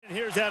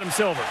Here's Adam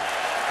Silver.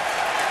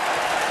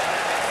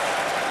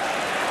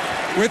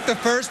 With the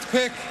first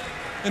pick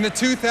in the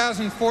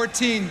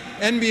 2014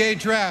 NBA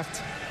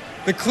Draft,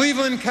 the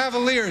Cleveland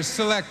Cavaliers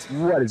select.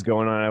 What is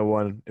going on,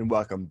 everyone, and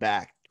welcome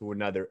back to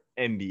another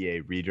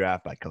NBA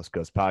Redraft by Coast to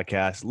Coast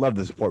Podcast. Love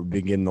the support we've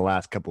been getting the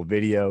last couple of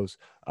videos.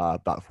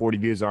 About 40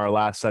 views on our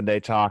last Sunday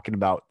talk and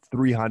about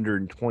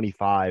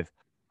 325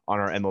 on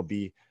our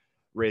MLB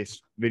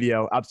race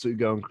video. Absolutely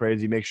going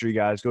crazy. Make sure you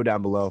guys go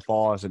down below,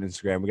 follow us on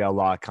Instagram. We got a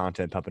lot of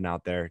content pumping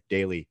out there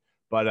daily.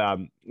 But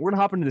we're going to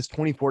hop into this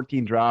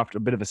 2014 draft, a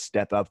bit of a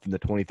step up from the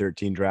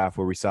 2013 draft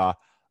where we saw,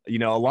 a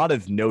lot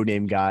of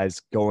no-name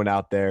guys going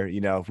out there.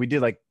 If we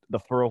did like the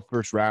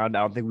first round,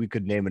 I don't think we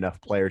could name enough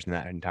players in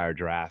that entire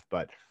draft.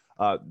 But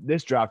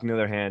this draft, on the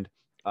other hand,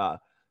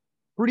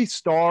 pretty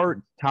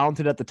star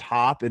talented at the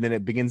top, and then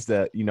it begins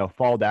to,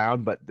 fall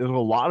down. But there's a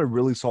lot of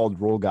really solid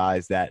role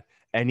guys that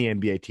any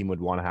NBA team would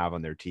want to have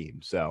on their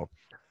team. So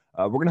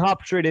we're going to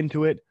hop straight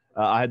into it.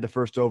 I had the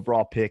first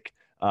overall pick.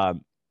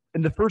 And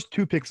the first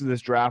two picks of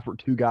this draft were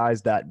two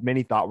guys that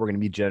many thought were going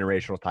to be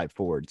generational type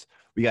forwards.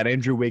 We got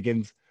Andrew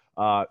Wiggins,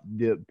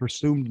 the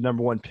presumed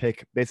number one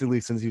pick, basically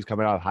since he was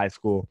coming out of high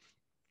school,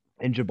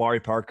 and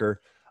Jabari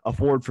Parker, a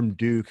forward from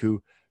Duke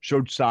who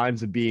showed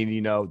signs of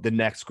being, the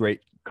next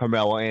great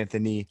Carmelo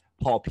Anthony,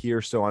 Paul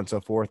Pierce, so on and so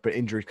forth, but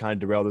injuries kind of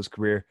derailed his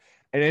career.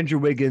 And Andrew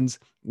Wiggins,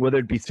 whether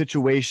it be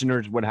situation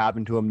or what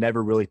happened to him,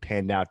 never really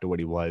panned out to what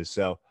he was.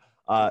 So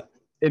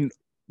in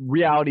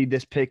reality,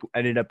 this pick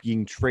ended up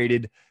being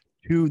traded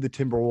to the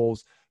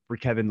Timberwolves for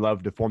Kevin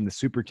Love to form the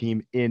super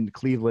team in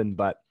Cleveland.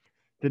 But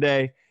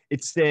today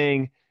it's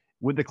staying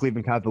with the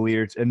Cleveland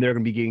Cavaliers, and they're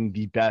going to be getting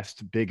the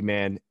best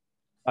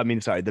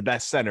the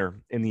best center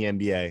in the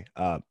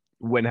NBA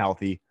when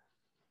healthy.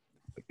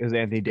 Because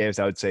Anthony Davis,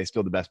 I would say, is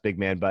still the best big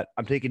man, but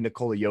I'm taking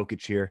Nikola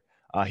Jokic here.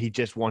 He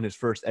just won his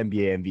first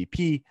NBA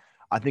MVP.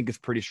 I think it's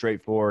pretty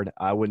straightforward.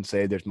 I wouldn't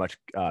say there's much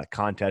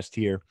contest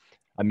here.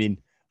 I mean,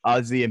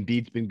 obviously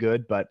Embiid's been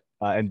good, but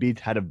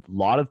Embiid's had a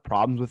lot of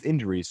problems with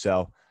injuries.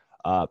 So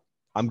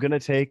I'm going to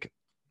take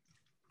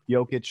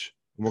Jokic,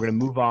 and we're going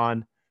to move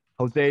on.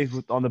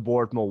 Jose's on the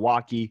board from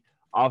Milwaukee.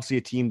 Obviously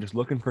a team just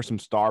looking for some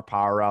star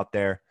power out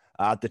there.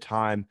 At the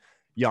time,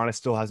 Giannis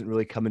still hasn't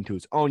really come into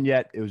his own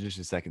yet. It was just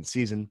his second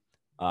season.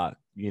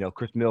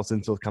 Chris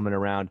Middleton's still coming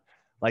around.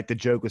 Like the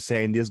joke was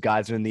saying, these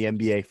guys are in the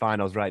NBA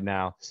Finals right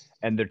now,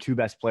 and their two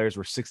best players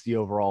were 60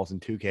 overalls in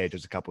 2K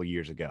just a couple of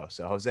years ago.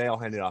 So, Jose, I'll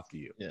hand it off to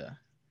you. Yeah.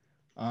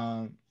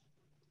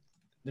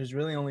 There's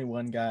really only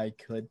one guy I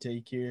could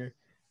take here,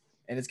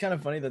 and it's kind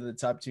of funny that the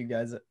top two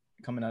guys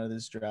coming out of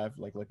this draft,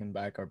 like looking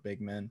back, are big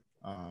men.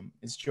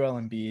 It's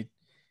Joel Embiid.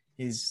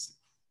 He's,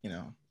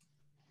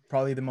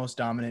 probably the most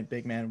dominant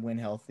big man when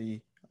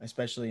healthy,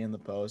 especially in the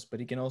post, but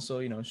he can also,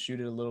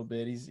 shoot it a little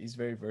bit. He's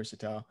very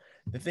versatile.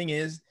 The thing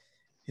is,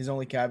 his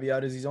only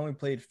caveat is he's only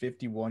played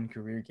 51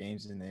 career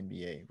games in the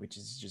NBA, which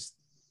is just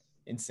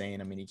insane.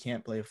 I mean, he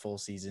can't play a full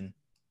season.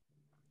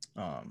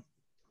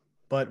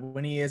 But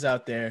when he is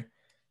out there,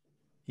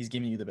 he's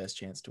giving you the best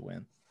chance to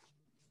win.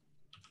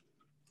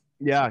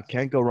 Yeah,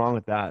 can't go wrong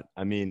with that.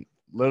 I mean,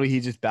 literally he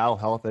just battled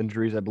health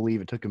injuries. I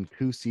believe it took him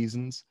 2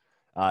 seasons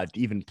to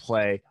even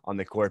play on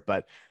the court.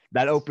 But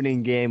that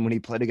opening game when he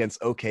played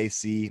against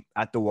OKC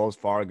at the Wells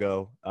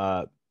Fargo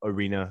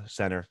Arena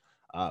Center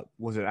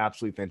was an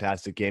absolutely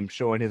fantastic game,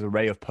 showing his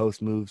array of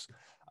post moves.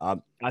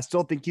 I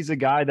still think he's a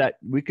guy that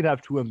we could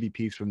have 2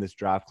 MVPs from this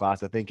draft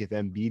class. I think if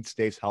Embiid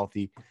stays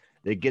healthy,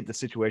 they get the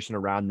situation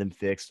around them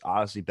fixed.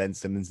 Obviously, Ben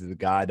Simmons is a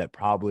guy that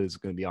probably is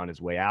going to be on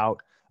his way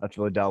out of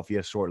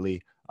Philadelphia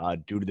shortly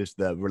due to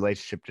the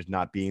relationship just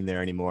not being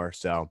there anymore.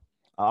 So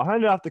I'll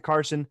hand it off to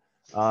Carson.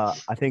 I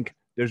think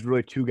there's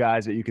really 2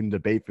 guys that you can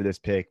debate for this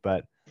pick,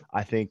 but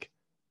I think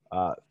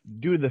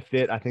due to the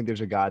fit, I think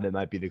there's a guy that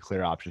might be the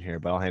clear option here,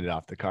 but I'll hand it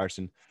off to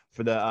Carson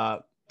for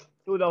the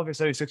Philadelphia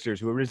 76ers,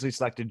 who originally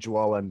selected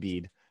Joel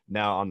Embiid,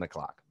 now on the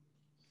clock.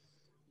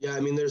 Yeah, I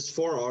mean, there's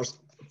four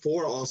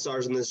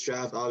All-Stars in this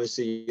draft.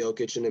 Obviously,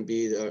 Jokic and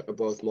Embiid are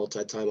both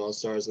multi-time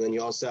All-Stars. And then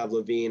you also have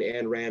Levine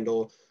and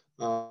Randall,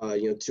 2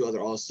 other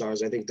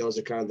All-Stars. I think those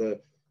are kind of the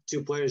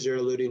 2 players you're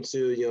alluding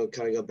to,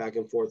 kind of go back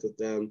and forth with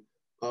them.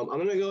 I'm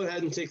going to go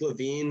ahead and take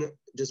Levine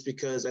just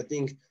because I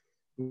think,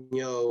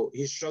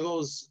 he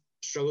struggles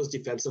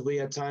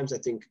defensively at times. I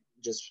think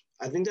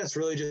that's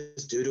really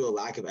just due to a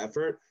lack of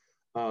effort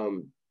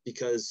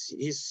because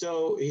he's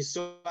so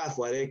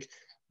athletic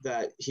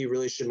that he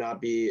really should not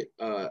be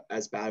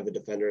as bad of a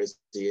defender as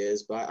he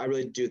is. But I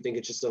really do think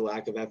it's just a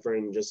lack of effort,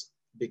 and just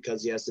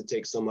because he has to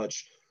take so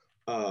much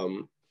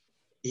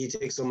he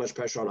takes so much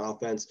pressure on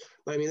offense.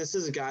 But I mean, this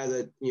is a guy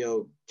that,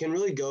 can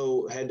really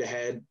go head to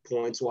head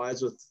points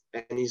wise with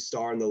any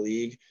star in the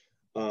league.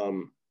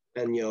 And,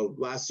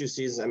 last 2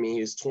 seasons, I mean,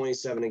 he was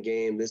 27 a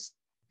game, this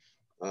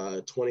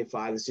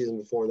 25 the season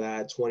before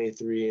that,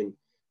 23 in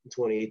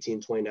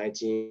 2018,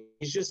 2019.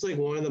 He's just like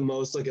one of the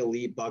most like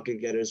elite bucket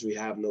getters we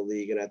have in the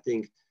league. And I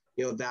think,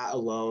 that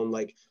alone,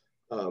 like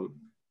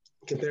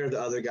compared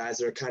to other guys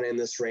that are kind of in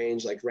this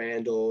range, like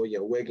Randall,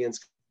 Wiggins,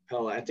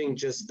 Capella, I think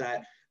just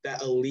that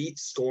that elite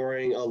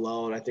scoring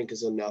alone, I think,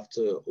 is enough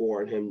to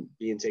warrant him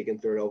being taken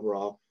third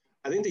overall.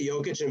 I think the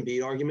Jokic and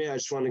Embiid argument, I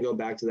just want to go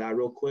back to that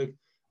real quick.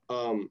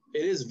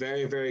 It is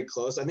very, very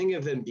close. I think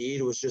if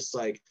Embiid was just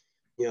like,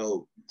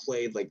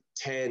 played like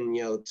 10,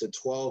 to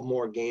 12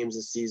 more games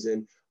this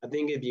season, I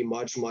think it'd be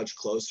much, much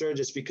closer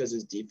just because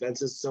his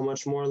defense is so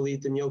much more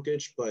elite than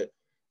Jokic. But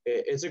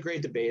it's a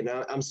great debate. And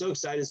I'm so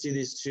excited to see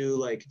these two,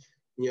 like,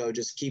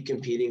 just keep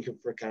competing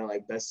for kind of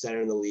like best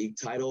center in the league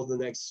title the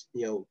next,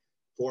 4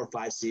 or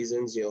 5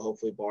 seasons,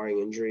 hopefully barring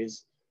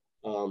injuries.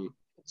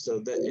 So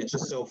that it's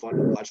just so fun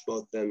to watch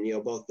both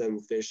them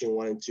finishing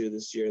 1 and 2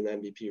 this year in the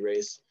MVP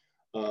race.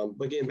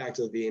 But getting back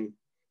to LaVine,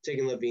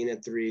 taking LaVine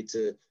at 3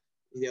 to,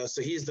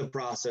 so he's the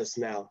process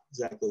now,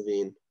 Zach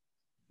LaVine.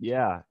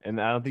 Yeah,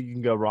 and I don't think you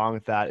can go wrong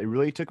with that. It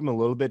really took him a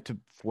little bit to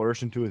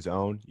flourish into his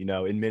own,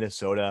 in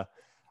Minnesota.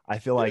 I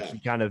feel like he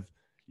kind of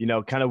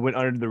went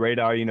under the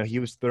radar. He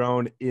was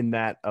thrown in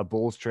that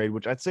Bulls trade,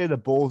 which I'd say the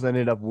Bulls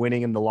ended up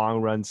winning in the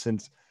long run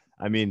since,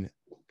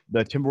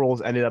 the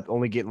Timberwolves ended up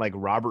only getting like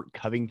Robert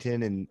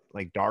Covington and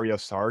like Dario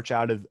Saric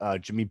out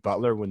of Jimmy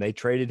Butler when they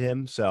traded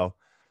him. So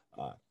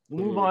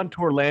we'll move on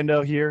to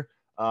Orlando here.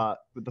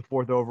 With the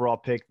 4th overall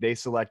pick, they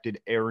selected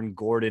Aaron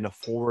Gordon, a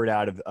forward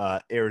out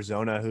of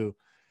Arizona, who,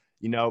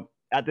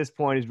 at this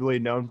point is really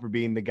known for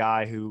being the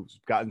guy who's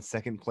gotten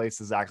second place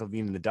to Zach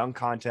LaVine in the dunk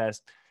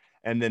contest.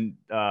 And then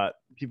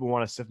people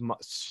want to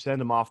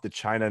send him off to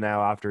China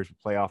now after his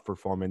playoff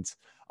performance.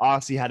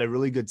 Obviously had a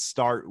really good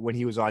start when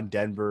he was on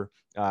Denver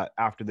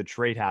after the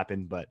trade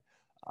happened, but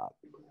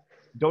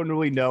don't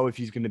really know if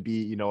he's going to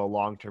be, a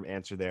long-term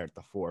answer there at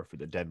the 4 for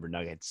the Denver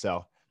Nuggets.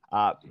 So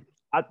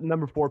at the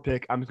number 4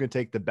 pick, I'm just going to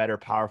take the better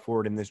power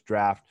forward in this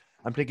draft.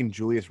 I'm taking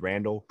Julius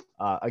Randle,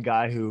 a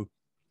guy who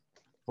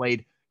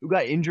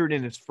got injured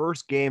in his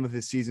first game of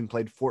his season,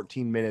 played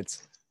 14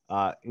 minutes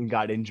and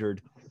got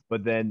injured.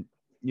 But then,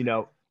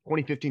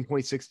 2015,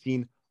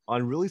 2016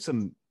 on really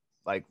some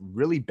like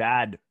really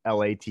bad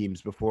LA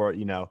teams before,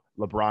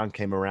 LeBron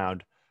came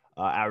around,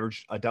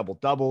 averaged a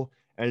double-double.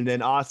 And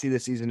then obviously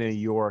this season in New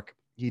York,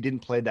 he didn't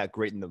play that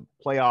great in the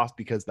playoffs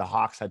because the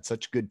Hawks had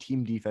such good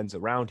team defense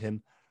around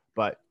him.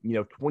 But,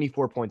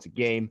 24 points a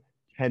game,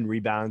 10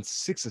 rebounds,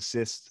 6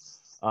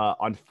 assists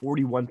on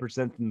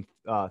 41% from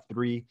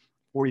 3,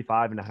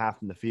 45.5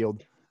 from the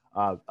field.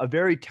 A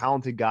very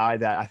talented guy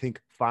that I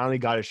think finally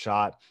got a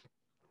shot.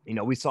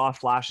 We saw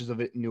flashes of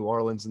it in New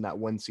Orleans in that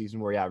one season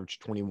where he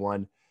averaged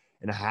 21.5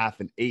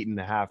 and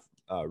 8.5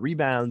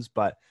 rebounds.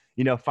 But,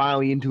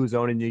 finally into his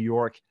own in New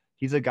York,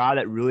 he's a guy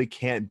that really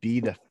can't be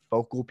the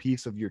focal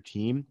piece of your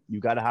team. You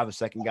got to have a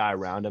second guy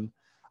around him.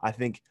 I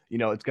think,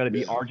 it's going to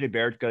be RJ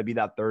Barrett's going to be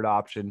that third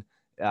option.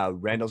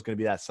 Randall's going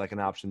to be that second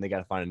option. They got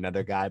to find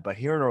another guy. But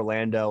here in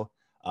Orlando,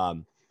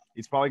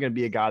 he's probably going to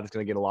be a guy that's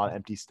going to get a lot of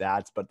empty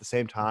stats. But at the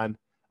same time,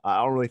 I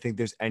don't really think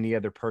there's any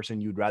other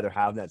person you'd rather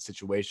have in that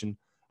situation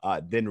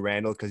than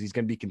Randall because he's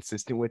going to be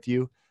consistent with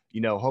you.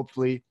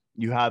 Hopefully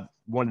you have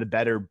one of the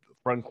better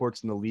front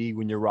courts in the league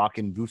when you're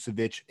rocking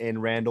Vucevic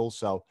and Randall.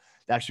 So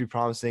that should be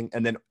promising.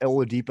 And then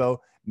Oladipo,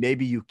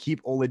 maybe you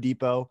keep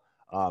Oladipo.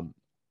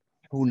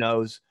 Who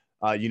knows?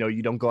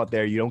 You don't go out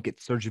there. You don't get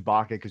Serge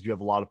Ibaka because you have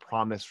a lot of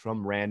promise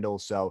from Randall.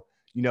 So,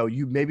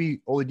 you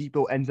maybe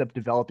Oladipo ends up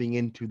developing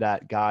into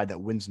that guy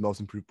that wins the most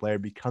improved player,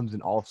 becomes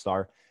an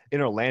all-star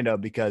in Orlando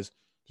because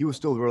he was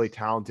still really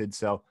talented.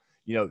 So,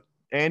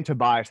 and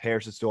Tobias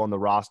Harris is still on the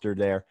roster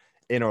there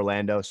in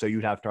Orlando. So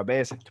you'd have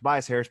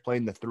Tobias Harris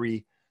playing the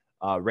 3,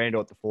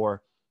 Randall at the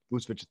 4,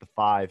 Vucevic at the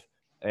 5,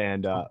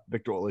 and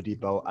Victor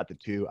Oladipo at the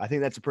 2. I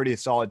think that's a pretty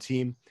solid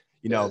team.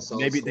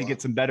 Maybe they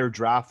get some better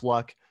draft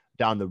luck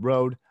down the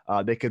road.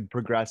 They could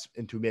progress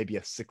into maybe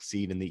a 6th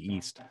seed in the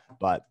East.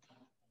 But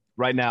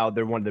right now,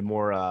 they're one of the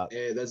more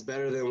hey, that's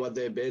better than what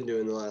they've been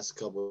doing the last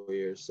couple of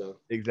years. So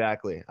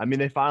exactly. I mean,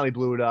 they finally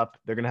blew it up.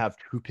 They're going to have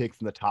 2 picks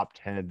in the top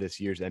 10 of this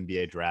year's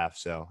NBA draft.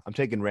 So I'm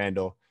taking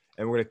Randall,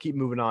 and we're going to keep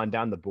moving on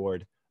down the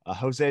board.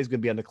 Jose is going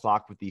to be on the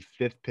clock with the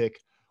 5th pick,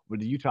 where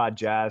the Utah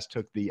Jazz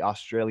took the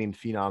Australian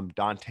phenom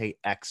Dante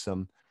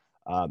Exum,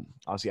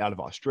 obviously out of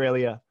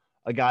Australia,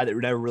 a guy that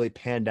never really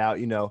panned out,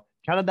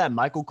 kind of that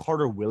Michael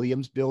Carter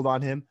Williams build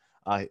on him,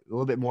 a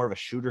little bit more of a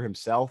shooter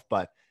himself,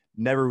 but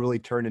never really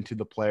turned into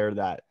the player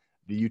that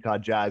the Utah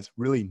Jazz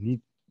really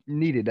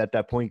needed at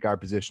that point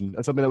guard position.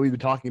 That's something that we've been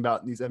talking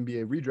about in these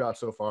NBA redrafts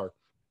so far,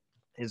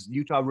 is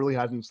Utah really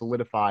hasn't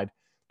solidified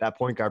that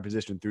point guard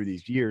position through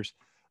these years.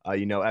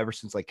 Ever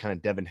since like kind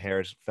of Devin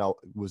Harris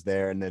was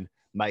there, and then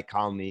Mike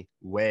Conley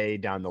way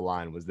down the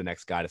line was the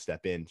next guy to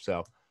step in.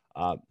 So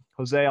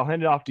Jose, I'll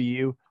hand it off to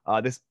you.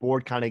 This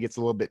board kind of gets a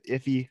little bit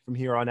iffy from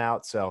here on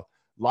out. So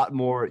a lot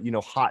more,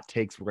 hot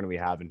takes we're going to be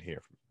having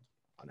here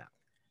on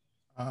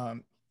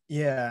out.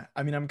 Yeah,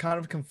 I mean, I'm kind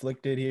of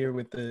conflicted here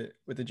with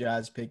the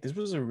Jazz pick. This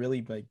was a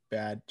really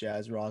bad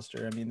Jazz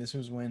roster. I mean, this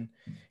was when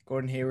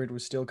Gordon Hayward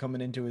was still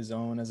coming into his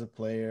own as a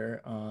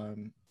player.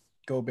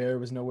 Gobert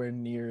was nowhere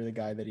near the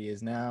guy that he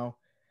is now.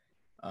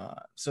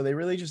 So they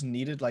really just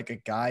needed like a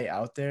guy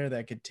out there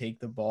that could take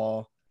the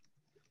ball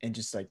and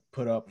just like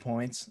put up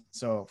points.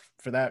 So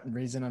for that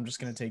reason, I'm just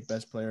going to take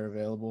best player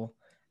available.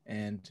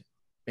 and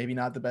maybe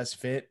not the best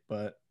fit,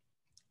 but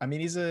I mean,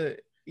 he's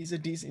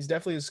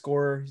definitely a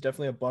scorer. He's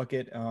definitely a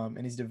bucket.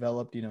 And he's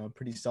developed, a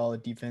pretty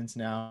solid defense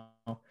now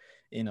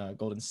in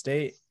Golden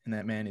State. And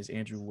that man is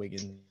Andrew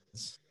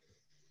Wiggins.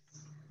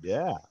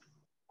 Yeah.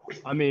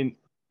 I mean,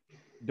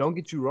 don't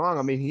get you wrong.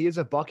 I mean, he is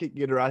a bucket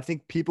getter. I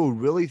think people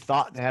really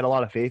thought they had a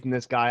lot of faith in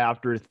this guy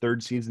after his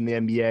third season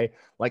in the NBA.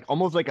 Like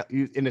almost like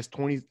in his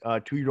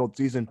 22-year-old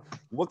season,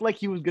 looked like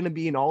he was going to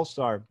be an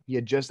all-star. He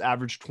had just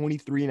averaged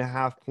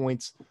 23.5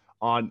 points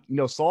on,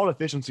 solid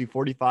efficiency,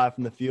 45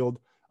 from the field,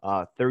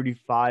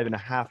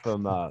 35.5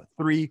 from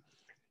three.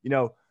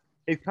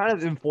 It's kind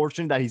of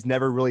unfortunate that he's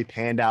never really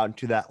panned out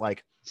into that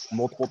like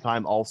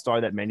multiple-time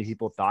all-star that many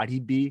people thought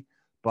he'd be.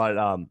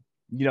 But,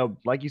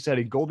 like you said,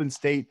 in Golden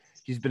State,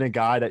 he's been a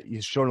guy that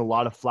he's shown a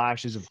lot of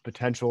flashes of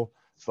potential,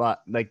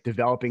 but like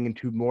developing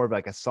into more of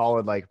like a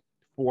solid, like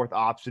fourth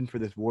option for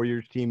this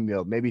Warriors team,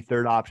 maybe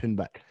third option,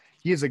 but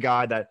he is a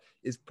guy that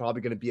is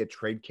probably going to be a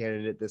trade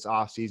candidate this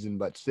offseason,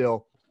 but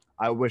still,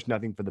 I wish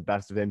nothing for the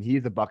best of him.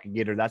 He's a bucket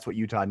getter. That's what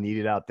Utah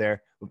needed out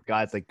there with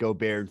guys like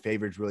Gobert and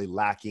Favors really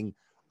lacking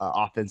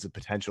offensive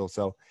potential.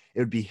 So it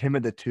would be him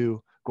at the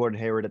 2, Gordon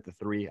Hayward at the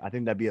 3. I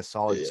think that'd be a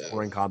solid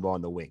scoring combo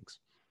on the wings.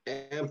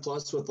 And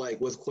plus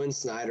with Quinn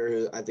Snyder,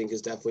 who I think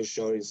has definitely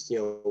shown he's,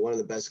 one of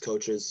the best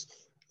coaches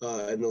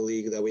in the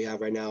league that we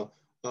have right now.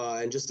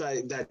 And just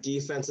that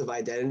defensive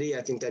identity,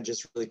 I think that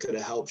just really could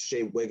have helped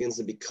shape Wiggins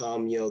to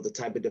become, the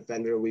type of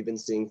defender we've been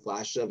seeing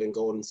flashes of in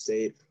Golden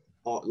State,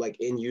 like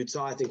in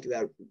Utah. I think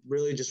that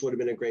really just would have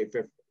been a great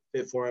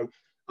fit for him.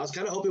 I was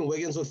kind of hoping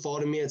Wiggins would fall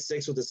to me at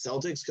 6 with the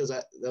Celtics, because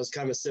that was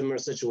kind of a similar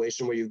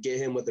situation where you get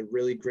him with a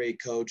really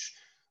great coach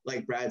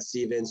like Brad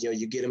Stevens.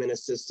 You get him in a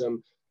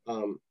system.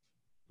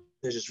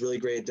 They're just really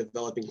great at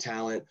developing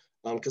talent.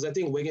 Because I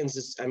think Wiggins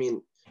is,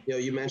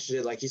 you mentioned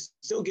it, like he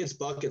still gets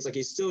buckets. Like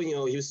he's still,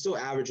 he was still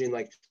averaging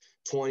like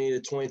 20 to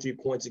 23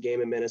 points a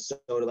game in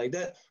Minnesota. Like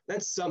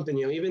that's something,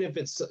 even if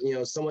it's,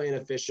 somewhat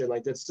inefficient,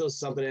 like that's still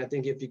something. I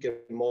think if you can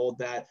mold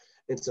that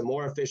into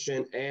more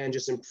efficient and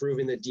just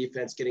improving the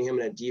defense, getting him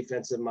in a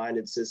defensive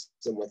minded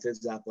system with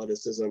his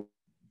athleticism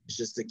is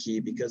just the key.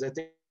 Because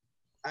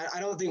I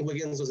don't think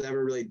Wiggins was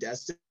ever really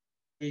destined,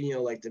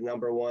 like the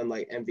number one,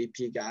 like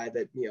MVP guy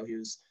that, he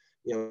was,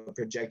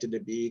 projected to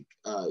be,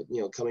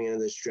 coming into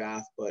this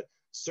draft. But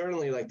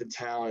certainly like the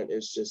talent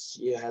is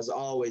just, has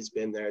always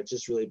been there. It's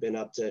just really been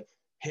up to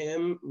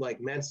him, like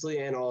mentally,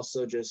 and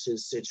also just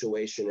his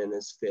situation and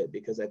his fit,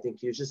 because I think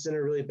he was just in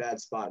a really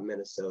bad spot in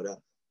Minnesota.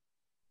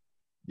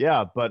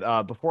 Yeah,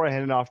 but before I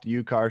hand it off to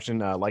you, Carson,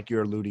 like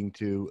you're alluding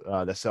to,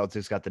 the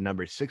Celtics got the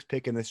number 6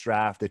 pick in this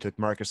draft. They took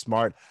Marcus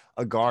Smart,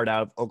 a guard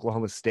out of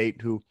Oklahoma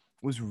State, who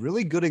was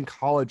really good in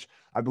college.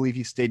 I believe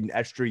he stayed an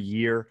extra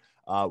year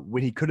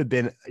when he could have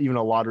been even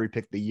a lottery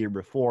pick the year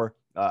before.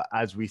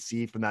 As we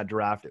see from that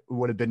draft, it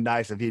would have been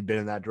nice if he'd been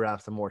in that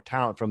draft, some more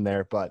talent from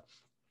there. But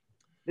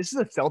this is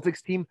a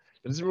Celtics team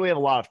that doesn't really have a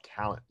lot of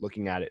talent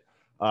looking at it.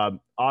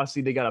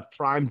 Obviously, they got a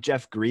prime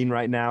Jeff Green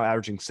right now,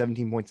 averaging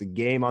 17 points a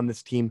game on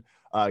this team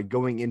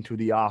going into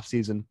the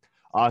offseason.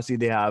 Obviously,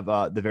 they have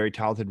the very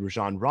talented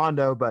Rajon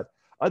Rondo, but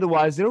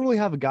otherwise, they don't really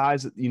have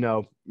guys,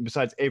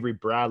 besides Avery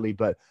Bradley,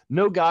 but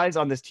no guys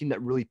on this team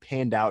that really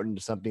panned out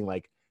into something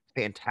like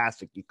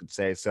fantastic, you could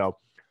say. So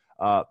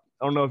I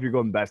don't know if you're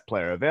going best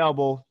player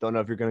available. Don't know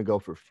if you're going to go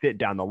for fit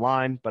down the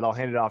line, but I'll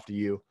hand it off to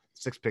you.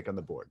 6th pick on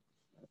the board.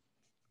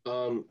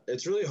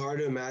 It's really hard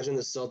to imagine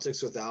the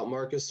Celtics without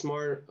Marcus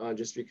Smart,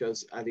 just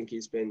because I think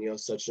he's been,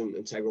 such an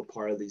integral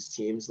part of these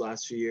teams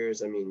last few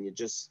years. I mean, you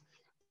just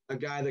a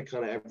guy that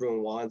kind of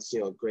everyone wants,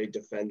 a great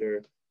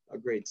defender, a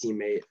great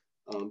teammate.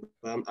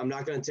 But I'm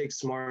not going to take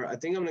Smart. I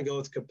think I'm going to go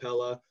with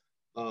Capella.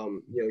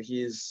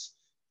 He's,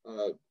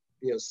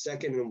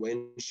 2nd in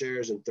win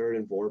shares and 3rd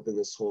in VORP in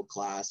this whole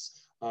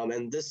class.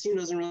 And this team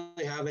doesn't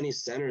really have any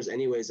centers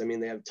anyways. I mean,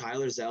 they have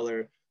Tyler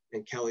Zeller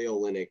and Kelly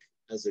Olynyk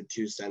as their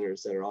 2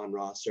 centers that are on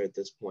roster at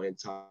this point in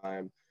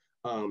time.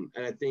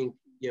 And I think,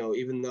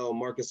 even though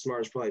Marcus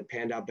Smart has probably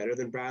panned out better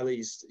than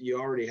Bradley, you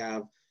already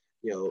have,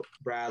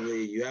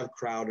 Bradley, you have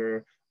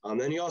Crowder.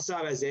 Then you also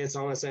have Isaiah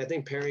Thomas. And I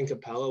think pairing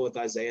Capella with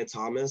Isaiah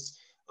Thomas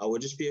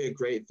would just be a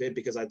great fit,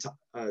 because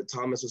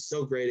Thomas was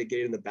so great at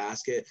getting the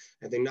basket.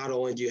 I think not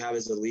only do you have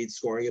his elite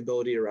scoring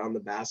ability around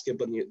the basket,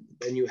 but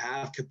then you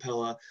have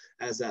Capella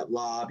as that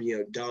lob,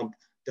 dump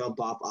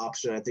off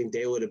option. I think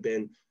they would have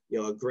been,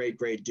 a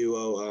great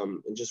duo.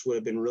 And just would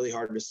have been really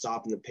hard to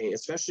stop in the paint,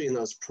 especially in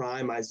those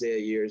prime Isaiah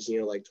years,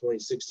 like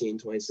 2016,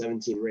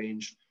 2017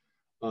 range.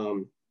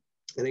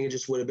 I think it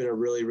just would have been a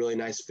really, really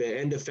nice fit,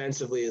 and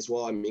defensively as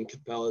well. I mean,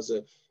 Capella is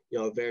a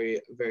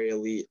very, very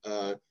elite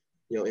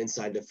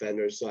inside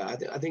defender. So I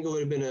think it would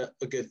have been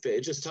a good fit.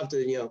 It's just tough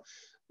to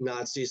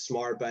not see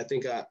Smart, but I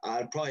think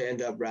I'd probably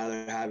end up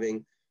rather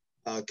having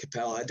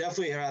Capella. I'd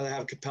definitely rather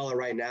have Capella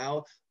right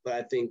now, but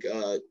I think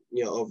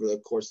over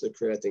the course of the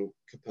career, I think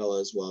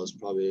Capella as well is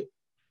probably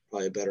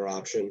a better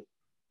option.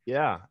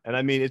 Yeah, and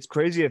I mean, it's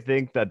crazy to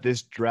think that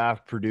this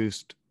draft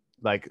produced,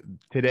 like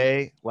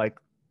today, like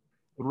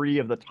 3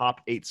 of the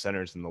top 8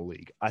 centers in the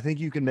league. I think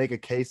you can make a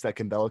case that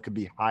Capella could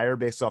be higher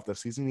based off the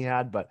season he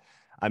had. But,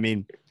 I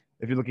mean,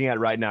 if you're looking at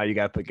right now, you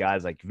got to put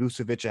guys like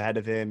Vucevic ahead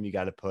of him. You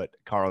got to put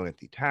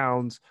Karl-Anthony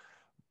Towns.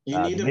 You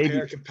need to maybe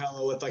pair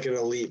Capella with like an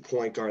elite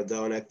point guard,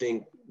 though, and I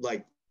think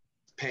like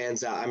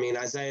pans out. I mean,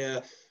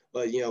 Isaiah,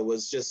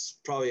 was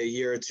just probably a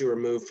year or two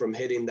removed from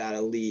hitting that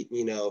elite,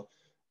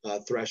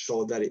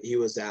 threshold that he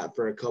was at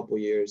for a couple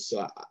years.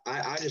 So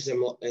I just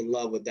am in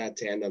love with that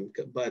tandem.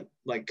 But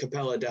like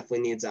Capella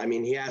definitely needs. I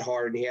mean, he had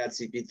Harden, he had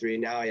CP3,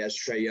 now he has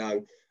Trae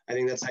Young. I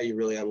think that's how you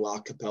really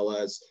unlock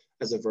Capella as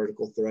a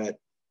vertical threat.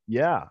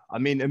 Yeah, I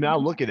mean, and now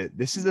look at it.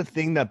 This is the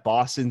thing that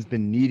Boston's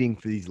been needing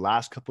for these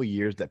last couple of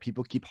years that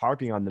people keep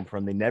harping on them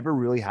from. They never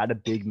really had a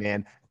big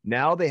man.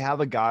 Now they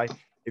have a guy.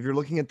 If you're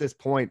looking at this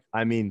point,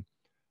 I mean,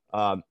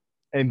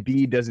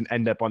 Embiid doesn't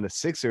end up on the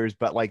Sixers,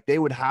 but like they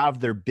would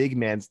have their big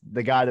man,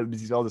 the guy that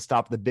was able to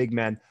stop the big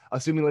man,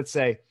 assuming, let's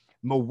say,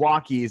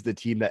 Milwaukee is the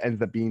team that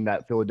ends up being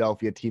that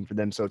Philadelphia team for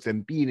them. So it's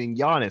Embiid and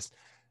Giannis.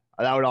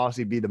 That would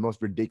honestly be the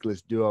most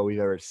ridiculous duo we've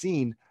ever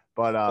seen.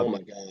 But oh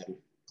my God,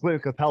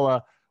 Clint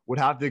Capella would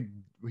have to,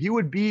 he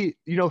would be,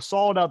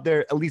 solid out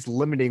there, at least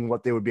limiting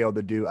what they would be able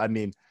to do. I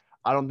mean,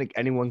 I don't think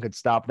anyone could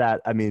stop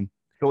that. I mean,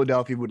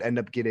 Philadelphia would end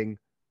up getting,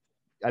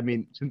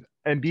 since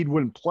Embiid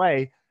wouldn't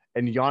play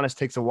and Giannis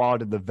takes a while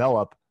to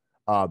develop,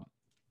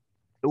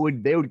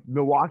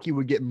 Milwaukee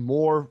would get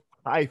more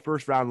high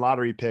first round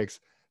lottery picks.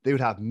 They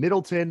would have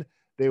Middleton,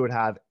 they would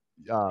have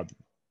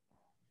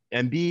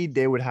Embiid,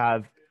 they would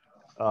have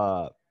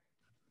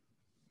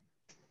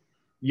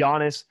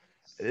Giannis.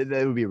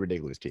 That would be a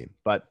ridiculous team,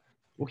 but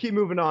we'll keep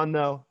moving on,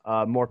 though.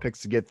 More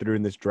picks to get through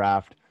in this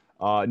draft.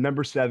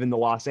 Number 7, the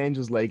Los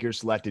Angeles Lakers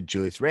selected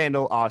Julius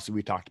Randle. Obviously,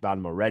 we talked about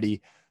him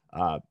already.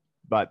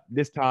 But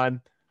this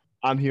time,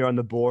 I'm here on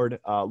the board.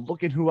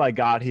 Looking who I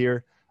got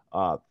here.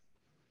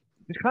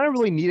 Just kind of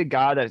really need a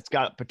guy that's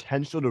got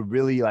potential to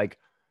really,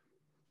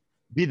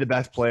 be the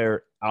best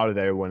player out of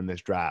everyone in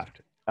this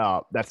draft.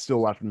 That's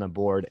still left on the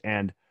board.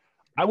 And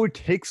I would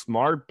take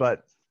Smart,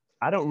 but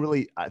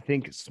I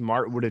think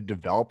Smart would have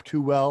developed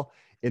too well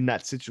in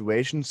that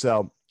situation.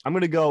 So I'm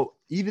going to go,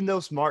 even though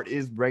Smart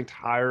is ranked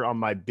higher on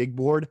my big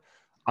board,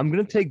 I'm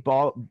going to take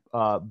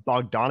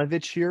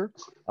Bogdanovich here,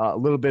 a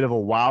little bit of a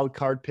wild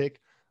card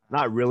pick.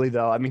 Not really,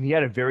 though. I mean, he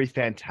had a very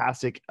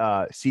fantastic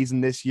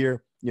season this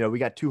year. We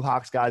got 2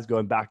 Hawks guys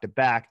going back to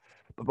back,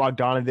 but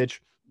Bogdanovich,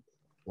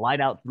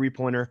 light out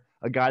 3-pointer,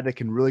 a guy that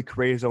can really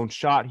create his own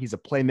shot. He's a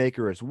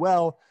playmaker as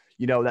well.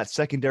 That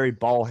secondary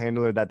ball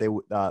handler that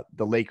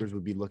the Lakers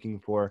would be looking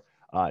for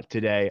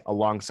today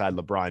alongside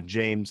LeBron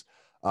James.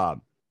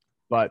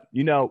 But,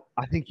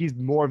 I think he's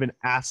more of an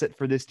asset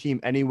for this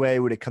team anyway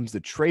when it comes to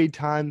trade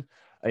time.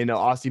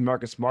 Obviously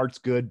Marcus Smart's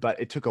good, but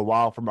it took a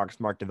while for Marcus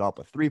Smart to develop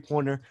a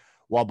 3-pointer.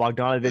 While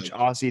Bogdanovich,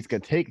 obviously, it's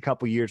going to take a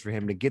couple years for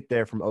him to get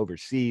there from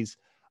overseas.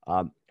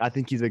 I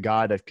think he's a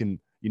guy that can,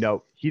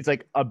 he's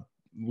like a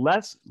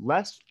less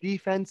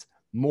defense,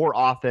 more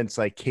offense,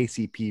 like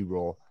KCP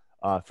role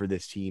for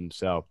this team.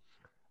 So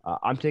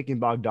I'm taking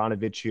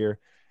Bogdanovich here.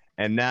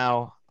 And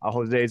now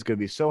Jose is going to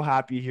be so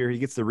happy here. He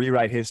gets to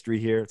rewrite history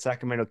here.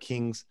 Sacramento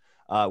Kings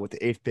with the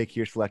 8th pick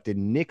here selected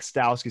Nick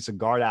Stauskas, a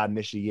guard out of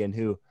Michigan,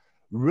 who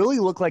really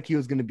looked like he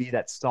was going to be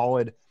that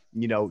solid,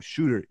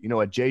 shooter, a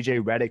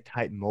JJ Redick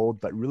type mold,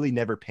 but really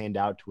never panned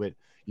out to it,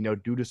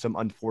 due to some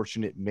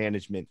unfortunate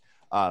management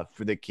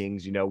for the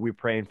Kings. We're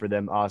praying for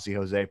them. Obviously,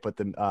 Jose put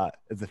them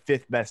as the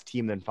 5th best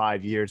team in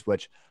 5 years,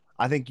 which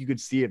I think you could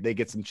see if they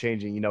get some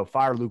changing,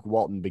 fire Luke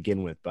Walton to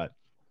begin with, but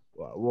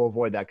we'll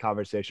avoid that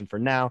conversation for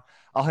now.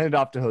 I'll hand it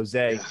off to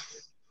Jose. Yeah.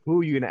 Who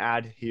are you going to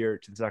add here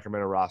to the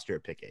Sacramento roster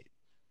at pick 8?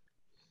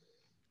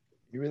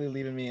 You're really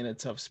leaving me in a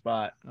tough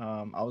spot.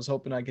 I was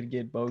hoping I could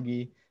get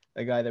Bogey,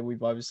 a guy that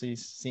we've obviously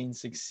seen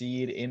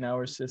succeed in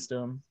our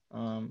system.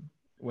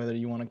 Whether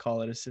you want to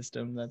call it a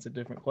system, that's a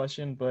different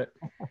question. But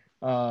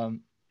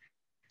I'm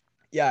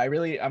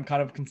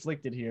kind of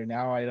conflicted here.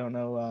 Now I don't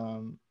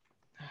know.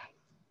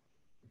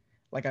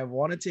 I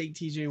want to take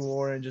TJ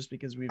Warren just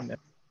because we've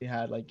never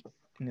had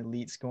an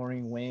elite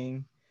scoring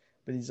wing,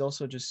 but he's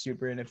also just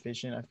super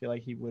inefficient. I feel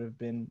like he would have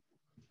been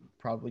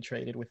probably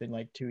traded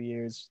within 2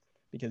 years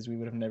because we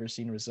would have never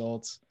seen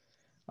results.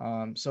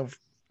 So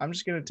I'm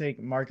just going to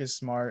take Marcus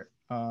Smart,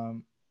 a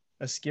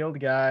skilled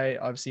guy,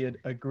 obviously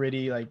a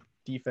gritty,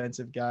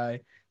 defensive guy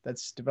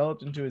that's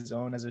developed into his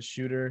own as a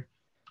shooter.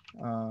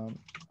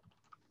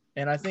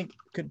 And I think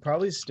could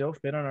probably still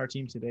fit on our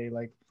team today.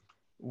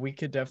 We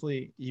could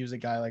definitely use a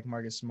guy like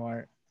Marcus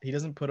Smart. He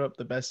doesn't put up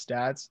the best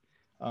stats,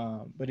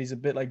 but he's a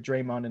bit like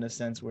Draymond in a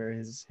sense where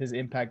his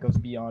impact goes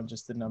beyond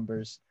just the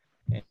numbers.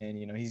 And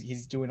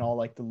he's doing all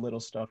the little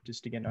stuff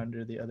just to get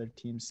under the other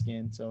team's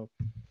skin. So,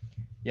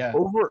 yeah.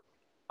 All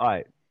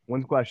right.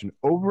 One question.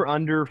 Over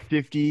under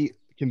 50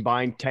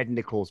 combined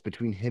technicals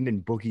between him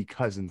and Boogie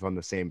Cousins on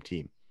the same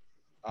team.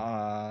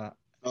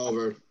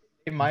 Over.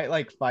 They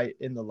might fight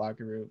in the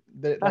locker room.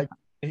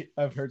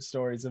 I've heard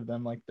stories of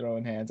them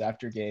throwing hands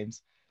after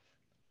games.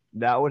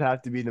 That would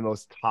have to be the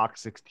most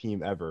toxic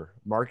team ever.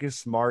 Marcus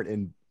Smart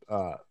and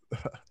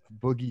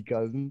Boogie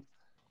Cousins.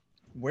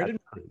 Where did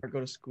Smart go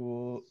to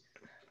school?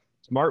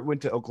 Smart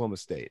went to Oklahoma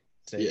State.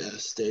 Yeah,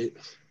 State.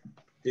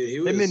 Dude, he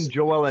Him was and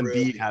Joel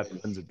really Embiid have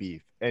good. tons of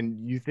beef.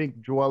 And you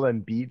think Joel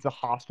Embiid's a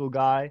hostile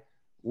guy?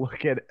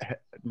 Look at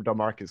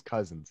DeMarcus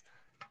Cousins.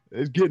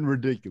 It's getting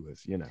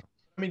ridiculous, you know.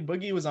 I mean,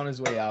 Boogie was on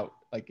his way out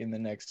like in the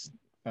next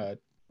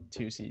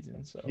 2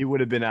 seasons. So He would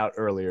have been out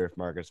earlier if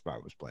Marcus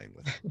Smart was playing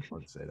with him. I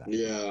want to say that.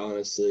 Yeah,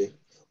 honestly.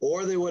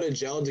 Or they would have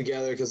gelled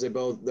together because they're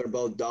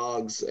both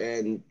dogs,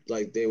 and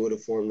like they would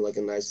have formed like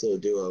a nice little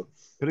duo.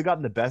 Could have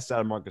gotten the best out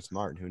of Marcus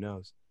Smart. Who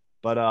knows?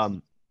 But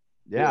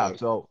Yeah.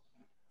 So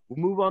we'll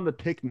move on to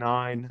pick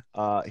 9.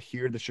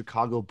 Here, the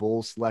Chicago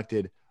Bulls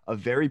selected a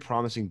very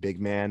promising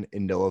big man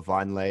in Noah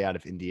Vonleh out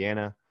of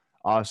Indiana.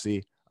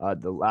 Obviously,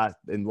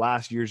 in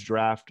last year's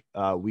draft,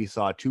 we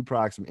saw 2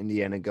 products from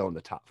Indiana go in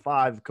the top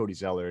 5, Cody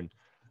Zeller and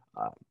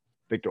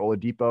Victor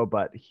Oladipo.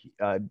 But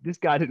this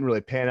guy didn't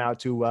really pan out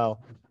too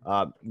well.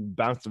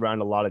 Bounced around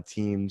a lot of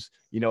teams.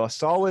 You know, a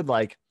solid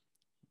like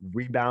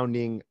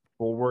rebounding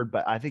forward,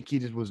 but I think he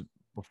just was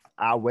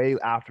way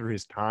after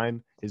his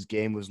time. His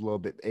game was a little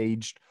bit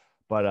aged.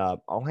 But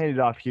I'll hand it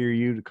off here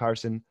to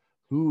Carson.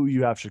 Who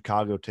you have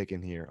Chicago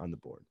taking here on the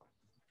board?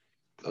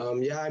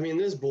 Yeah, I mean,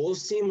 this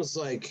Bulls team was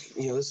like,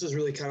 this was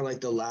really kind of like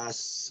the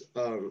last,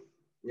 the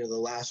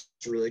last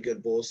really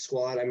good Bulls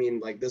squad. I mean,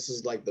 like this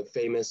is like the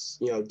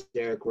famous,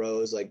 Derrick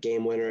Rose, like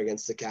game winner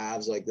against the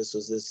Cavs. Like this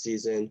was this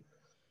season.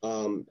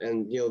 And,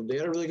 they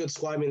had a really good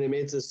squad. I mean, they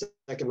made it to the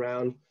second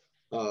round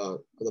of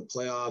the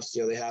playoffs.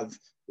 They have,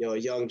 a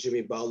young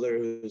Jimmy Butler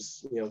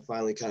who's,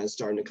 finally kind of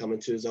starting to come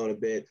into his own a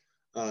bit.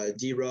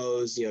 D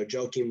Rose,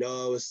 Joakim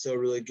Noah was still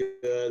really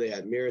good. They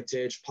had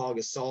Mirotic, Paul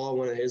Gasol,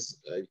 one of his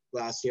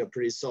last,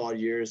 pretty solid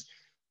years.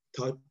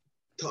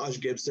 Taj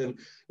Gibson,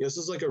 this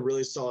is like a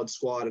really solid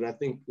squad. And I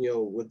think,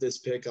 with this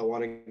pick, I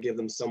want to give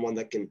them someone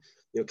that can,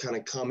 kind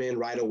of come in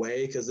right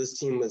away because this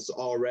team is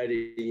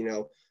already,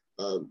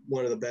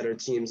 one of the better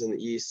teams in the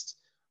East.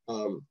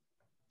 To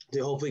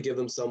hopefully give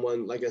them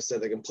someone, like I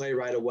said, that can play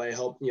right away,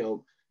 help,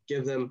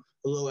 give them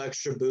a little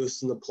extra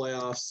boost in the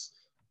playoffs.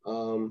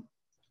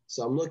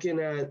 So I'm looking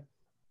at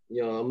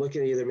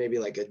either maybe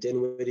like a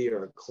Dinwiddie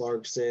or a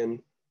Clarkson.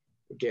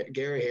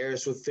 Gary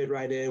Harris would fit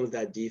right in with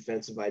that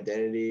defensive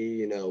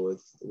identity,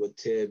 with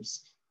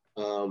Tibbs.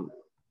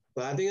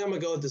 But I think I'm gonna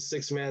go with the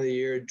 6th man of the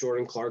year,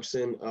 Jordan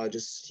Clarkson.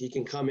 Just he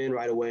can come in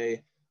right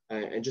away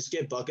and just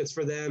get buckets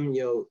for them.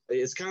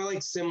 It's kind of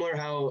like similar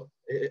how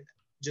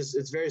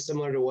it's very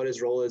similar to what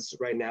his role is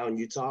right now in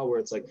Utah, where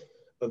it's like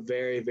a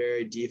very,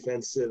 very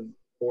defensive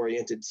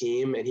oriented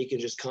team, and he can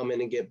just come in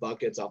and get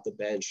buckets off the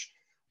bench.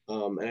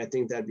 And I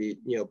think that'd be,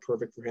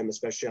 perfect for him,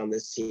 especially on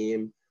this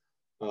team,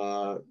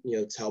 to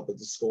help with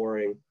the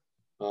scoring.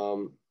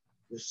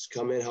 Just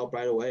come in, help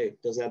right away.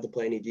 Doesn't have to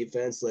play any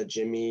defense. Let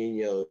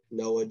Jimmy,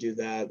 Noah do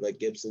that. Let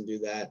Gibson do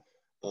that.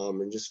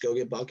 And just go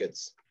get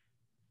buckets.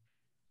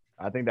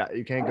 I think that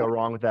you can't go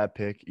wrong with that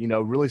pick.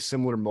 Really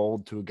similar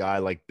mold to a guy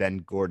like Ben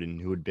Gordon,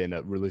 who had been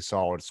a really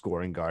solid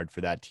scoring guard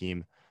for that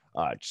team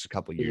just a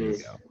couple of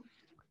years ago.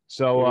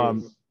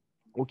 So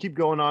we'll keep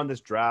going on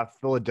this draft.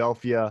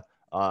 Philadelphia,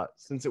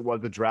 since it was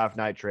the draft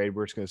night trade,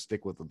 we're just going to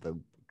stick with the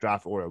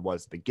draft order it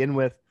was to begin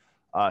with.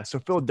 So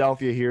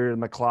Philadelphia here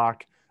in the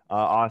clock.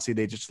 Honestly,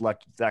 they just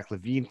selected Zach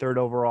LaVine 3rd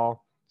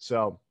overall.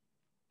 So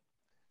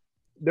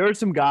there are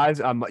some guys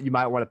you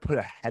might want to put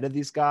ahead of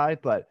these guys,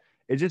 but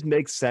it just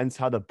makes sense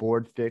how the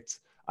board fits.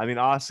 I mean,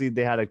 honestly,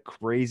 they had a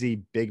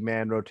crazy big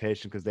man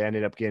rotation because they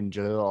ended up getting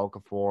Jahlil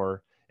Okafor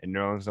and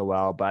Nerlens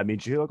Noel. But I mean,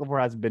 Jahlil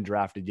Okafor hasn't been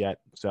drafted yet.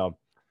 So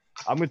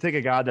I'm going to take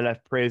a guy that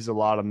I've praised a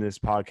lot on this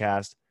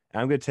podcast,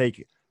 and I'm going to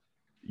take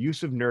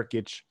Jusuf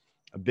Nurkic,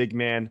 a big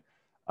man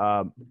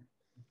out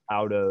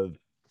of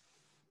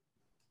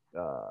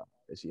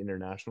is he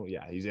international?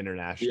 Yeah, he's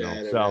international. Yeah,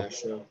 international.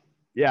 So,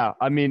 yeah,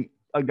 I mean,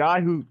 a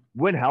guy who,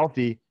 when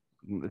healthy,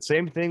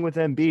 same thing with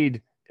Embiid,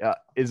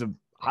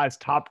 has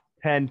top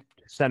 10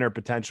 center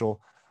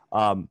potential.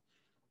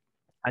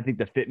 I think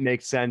the fit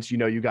makes sense.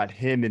 You got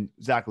him and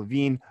Zach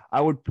LaVine.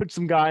 I would put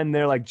some guy in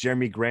there like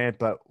Jeremy Grant,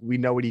 but we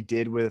know what he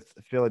did with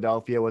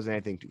Philadelphia wasn't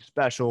anything too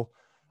special.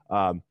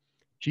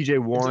 TJ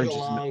Warren. It took a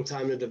long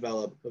time to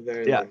develop, a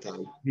very long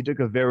time. He took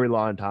a very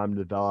long time to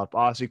develop.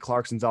 Obviously,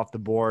 Clarkson's off the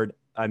board.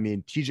 I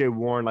mean, TJ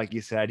Warren, like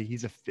you said,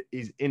 he's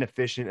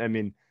inefficient. I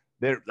mean,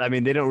 they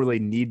don't really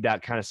need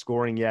that kind of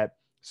scoring yet.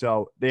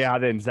 So they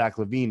had in Zach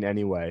LaVine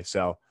anyway.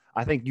 So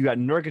I think you got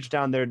Nurkic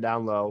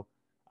down low.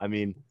 I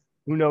mean,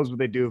 who knows what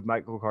they do with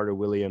Michael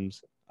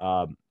Carter-Williams.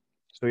 So,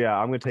 yeah,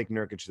 I'm going to take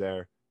Nurkic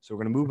there. So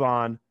we're going to move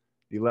on.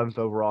 The 11th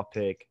overall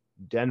pick,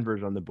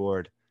 Denver's on the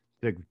board.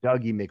 Took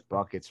Dougie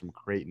McBuckets from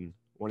Creighton,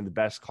 one of the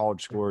best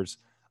college scorers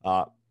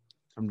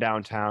from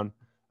downtown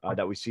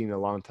that we've seen in a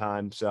long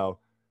time. So,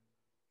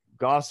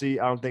 Gossie,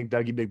 I don't think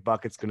Dougie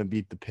McBucket's going to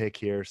beat the pick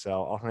here.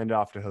 So I'll hand it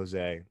off to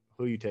Jose.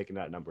 Who are you taking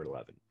at number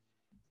 11?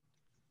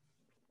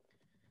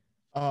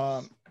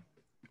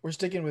 We're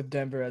sticking with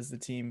Denver as the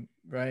team,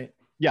 right?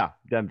 Yeah,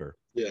 Denver.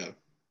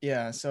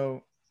 Yeah.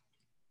 So,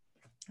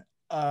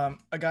 a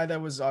guy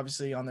that was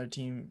obviously on their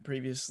team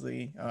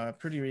previously,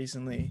 pretty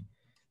recently,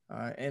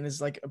 and is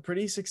like a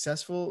pretty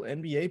successful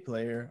NBA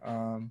player.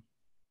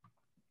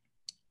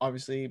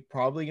 Obviously,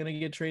 probably going to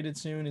get traded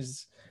soon.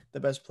 Is the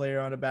best player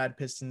on a bad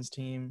Pistons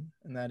team,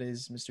 and that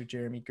is Mr.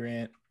 Jeremy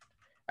Grant.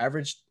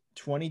 Averaged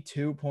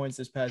 22 points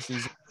this past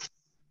season.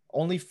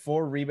 Only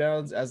 4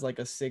 rebounds as like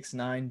a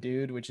 6'9"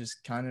 dude, which is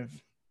kind of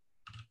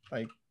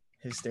like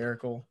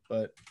hysterical.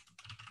 But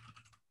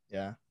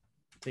yeah,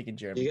 taking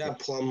Jeremy. You got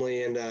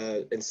Plumlee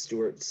and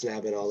Stewart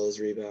snapping all those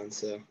rebounds.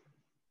 So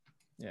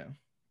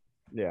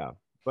yeah,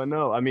 but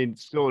no, I mean,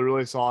 still a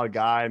really solid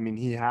guy. I mean,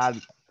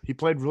 he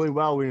played really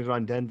well when he was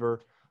on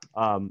Denver.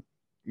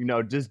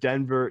 Does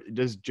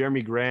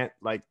Jeremy Grant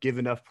like give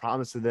enough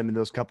promise to them in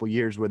those couple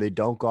years where they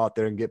don't go out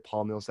there and get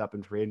Paul Millsap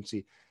in free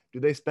agency? Do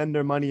they spend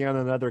their money on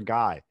another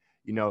guy?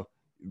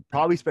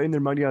 Probably spending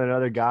their money on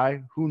another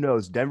guy. Who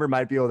knows? Denver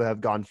might be able to have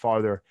gone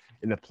farther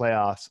in the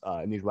playoffs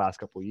in these last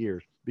couple of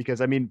years.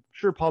 Because, I mean,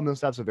 sure, Paul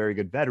Millsap's a very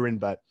good veteran,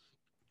 but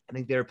I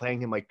think they're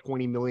paying him like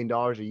 $20 million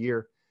a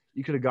year.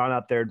 You could have gone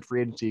out there in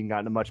free agency and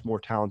gotten a much more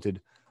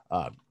talented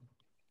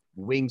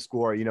wing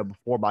scorer,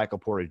 before Michael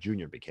Porter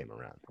Jr. became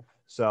around.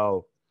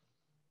 So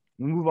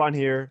we move on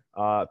here.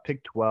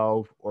 Pick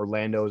 12,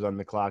 Orlando's on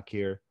the clock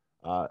here.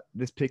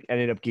 This pick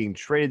ended up getting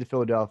traded to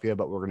Philadelphia,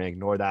 but we're going to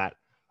ignore that.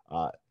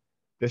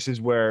 This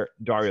is where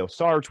Dario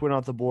Saric went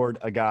off the board,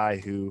 a guy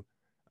who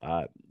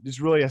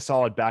is really a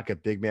solid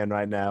backup big man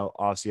right now,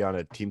 obviously on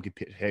a team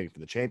competing for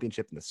the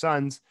championship in the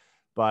Suns,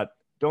 but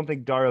don't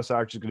think Dario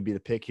Saric is going to be the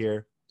pick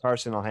here.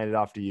 Carson, I'll hand it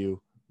off to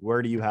you.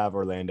 Where do you have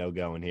Orlando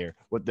going here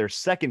with their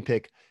second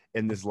pick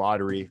in this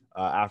lottery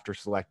after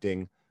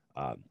selecting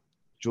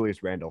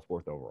Julius Randle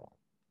 4th overall?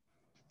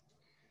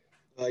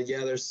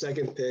 Their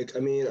second pick. I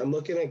mean, I'm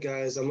looking at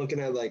guys. I'm looking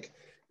at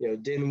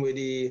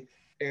Dinwiddie,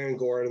 Aaron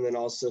Gordon, and then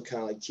also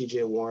kind of like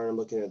TJ Warren. I'm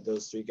looking at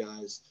those 3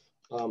 guys.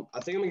 I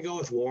think I'm going to go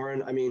with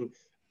Warren. I mean,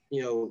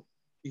 you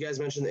guys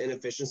mentioned the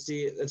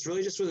inefficiency. It's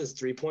really just with his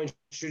 3-point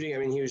shooting. I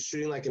mean, he was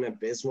shooting like an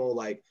abysmal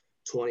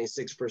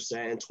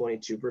 26% and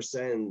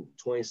 22% and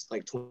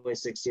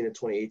 2016 to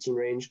 2018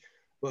 range.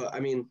 But I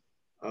mean,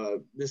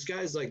 this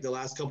guy's like the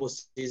last couple of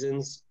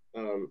seasons,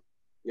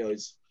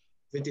 it's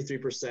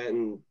 53%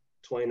 in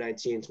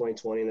 2019,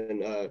 2020,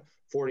 and then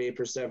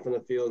 48% from the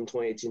field in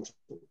 2018,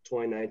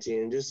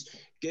 2019, and just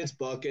gets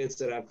buckets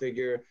that I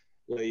figure,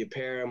 you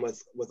pair him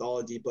with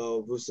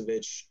Oladipo,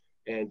 Vucevic,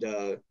 and,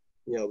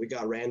 we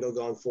got Randall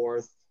going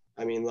 4th.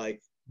 I mean,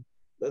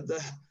 it's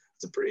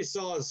a pretty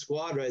solid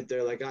squad right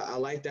there. I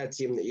like that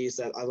team in the East.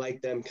 I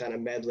like them kind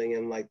of meddling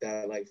in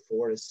that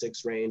 4 to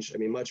 6 range. I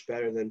mean, much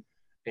better than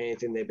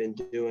anything they've been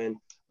doing.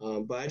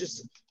 But I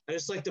just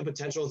like the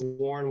potential with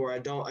Warren, where I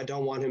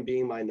don't want him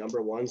being my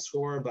number 1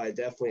 scorer, but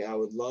I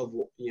would love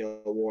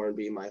Warren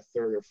being my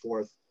 3rd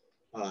or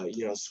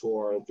 4th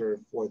scorer,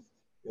 3rd or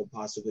 4th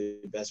possibly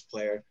best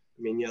player.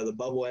 I mean, the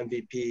bubble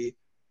MVP.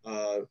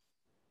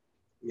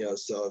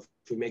 So if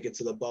we make it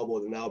to the bubble,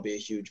 then that'll be a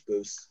huge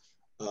boost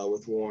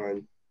with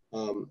Warren.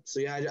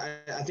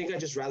 I think I'd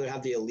just rather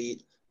have the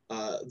elite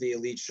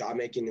shot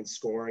making and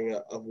scoring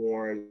of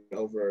Warren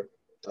over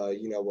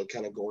what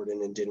kind of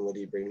Gordon and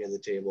Dinwiddie bring to the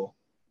table.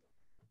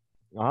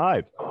 All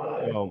right.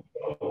 So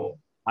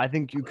I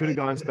think you could have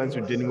gone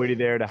Spencer Dinwiddie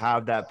there to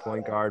have that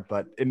point guard,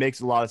 but it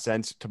makes a lot of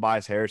sense.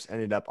 Tobias Harris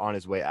ended up on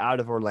his way out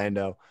of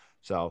Orlando.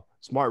 So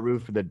smart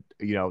move for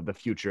the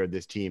future of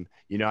this team.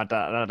 Not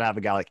to have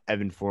a guy like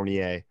Evan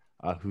Fournier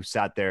who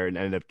sat there and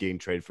ended up getting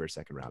traded for a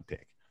 2nd-round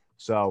pick.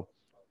 So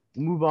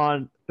move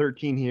on.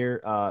 13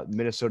 here.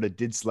 Minnesota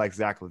did select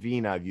Zach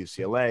LaVine out of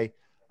UCLA.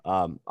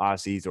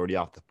 Obviously, he's already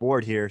off the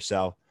board here.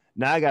 So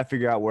now I got to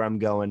figure out where I'm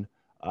going.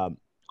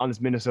 On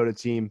this Minnesota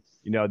team,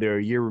 they're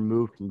a year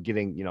removed from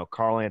getting,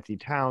 Karl Anthony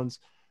Towns.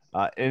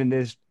 And in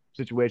this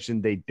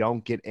situation, they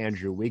don't get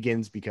Andrew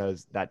Wiggins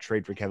because that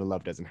trade for Kevin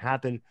Love doesn't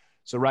happen.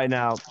 So right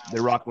now,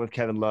 they're rocking with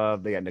Kevin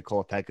Love. They got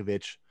Nikola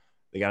Pekovic.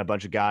 They got a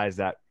bunch of guys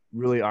that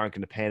really aren't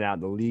going to pan out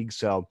in the league.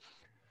 So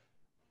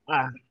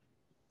I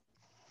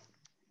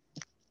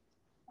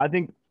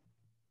think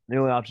the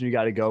only option you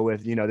got to go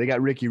with, they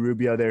got Ricky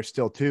Rubio there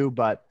still too,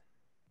 but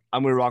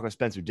I'm going to rock with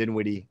Spencer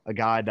Dinwiddie, a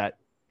guy that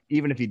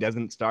even if he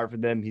doesn't start for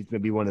them, he's going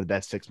to be one of the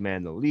best 6-man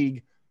in the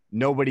league.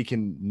 Nobody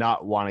can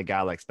not want a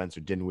guy like Spencer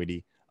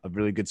Dinwiddie, a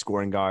really good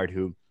scoring guard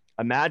who,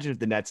 imagine if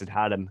the Nets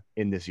had him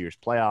in this year's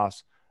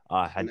playoffs,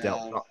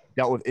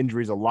 dealt with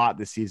injuries a lot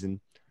this season.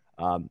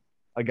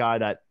 A guy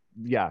that,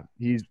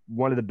 he's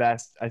one of the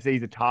best. I say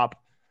he's a top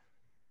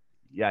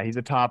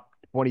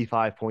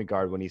 25 point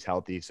guard when he's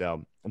healthy.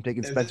 So I'm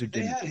taking Spencer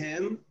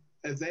Dinwiddie.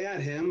 If they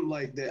had him,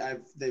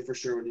 they for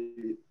sure would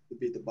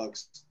beat the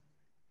Bucks.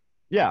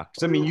 Yeah,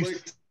 because I mean,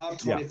 top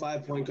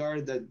 25 point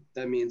guard.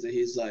 That means that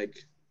he's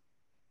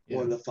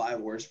one of the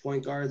 5 worst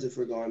point guards if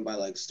we're going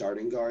by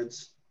starting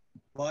guards.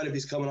 But if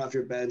he's coming off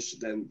your bench,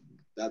 then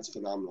that's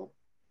phenomenal.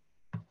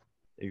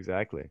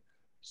 Exactly.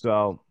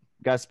 So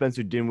got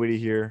Spencer Dinwiddie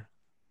here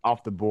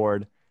off the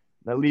board.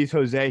 That leaves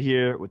Jose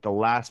here with the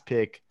last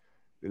pick.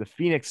 The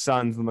Phoenix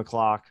Suns on the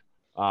clock.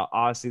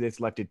 Obviously, they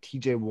selected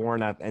TJ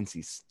Warren out of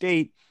NC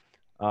State,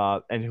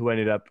 and who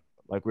ended up,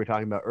 like we were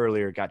talking about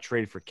earlier, got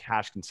traded for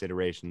cash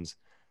considerations.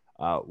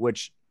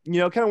 which,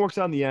 kind of works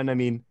out in the end. I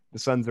mean, the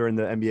Suns are in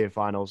the NBA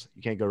Finals.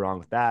 You can't go wrong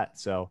with that.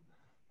 So,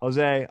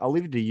 Jose, I'll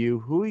leave it to you.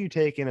 Who are you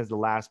taking as the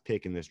last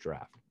pick in this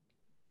draft?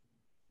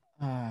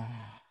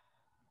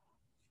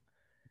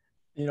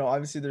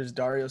 Obviously there's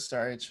Dario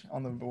Saric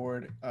on the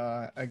board,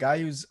 a guy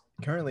who's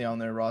currently on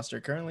their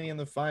roster, currently in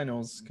the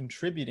finals,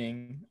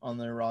 contributing on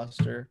their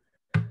roster.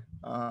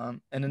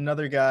 And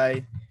another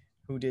guy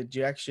who did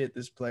jack shit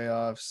this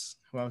playoffs,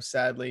 who I'm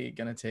sadly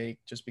going to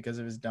take just because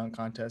of his dunk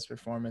contest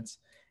performance,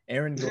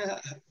 Aaron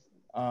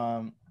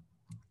Gordon.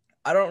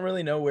 I don't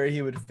really know where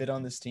he would fit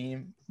on this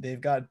team. They've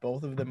got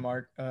both of the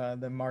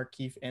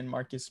Markieff and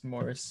Marcus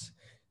Morris.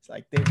 It's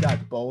like they've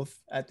got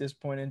both at this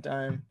point in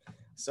time.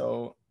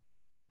 So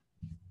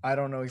I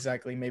don't know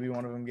exactly. Maybe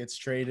one of them gets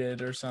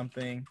traded or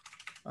something.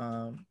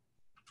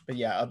 But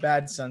yeah, a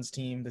bad Suns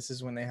team. This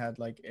is when they had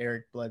like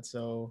Eric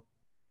Bledsoe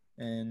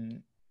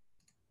and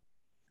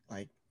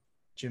like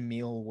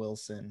Jameel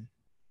Wilson,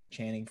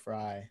 Channing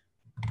Frye.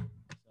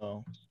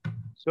 So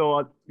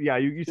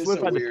you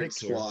solidified the pick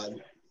squad.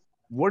 Here.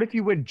 What if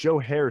you went Joe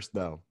Harris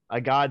though?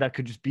 A guy that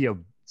could just be a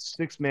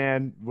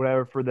 6-man,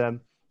 whatever for them.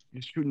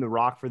 Just shooting the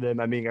rock for them.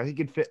 I mean, I think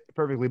he'd fit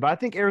perfectly. But I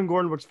think Aaron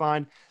Gordon works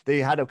fine. They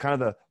had a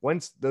kind of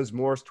once those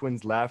Morris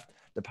twins left,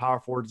 the power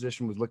forward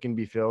position was looking to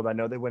be filled. I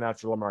know they went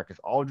after LaMarcus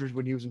Aldridge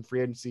when he was in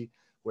free agency,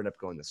 would end up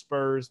going to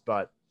Spurs.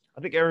 But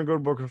I think Aaron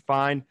Gordon works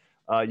fine.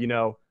 A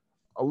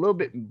little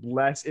bit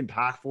less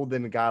impactful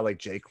than a guy like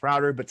Jay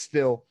Crowder, but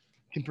still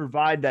can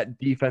provide that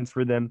defense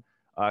for them,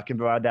 can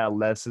provide that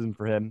athleticism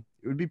for him.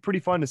 It would be pretty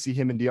fun to see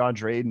him and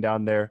DeAndre Ayton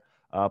down there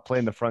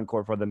playing the front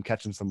court for them,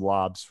 catching some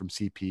lobs from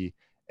CP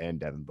and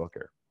Devin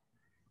Booker.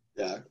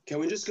 Yeah. Can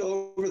we just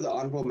go over the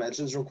honorable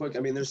mentions real quick? I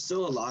mean, there's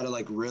still a lot of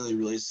like really,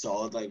 really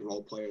solid like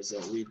role players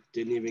that we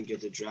didn't even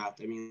get to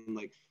draft. I mean,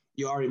 like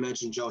you already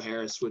mentioned Joe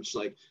Harris, which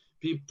like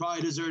he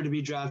probably deserved to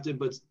be drafted,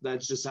 but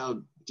that's just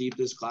how deep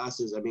this class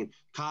is. I mean,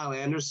 Kyle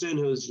Anderson,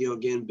 who's,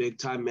 getting big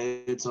time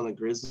minutes on the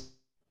Grizzlies.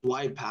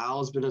 Dwight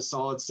Powell's been a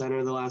solid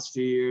center the last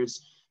few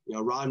years.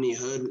 Rodney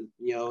Hood,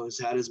 has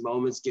had his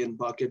moments getting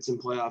buckets in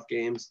playoff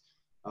games.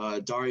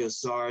 Dario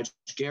Saric,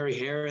 Gary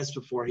Harris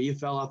before he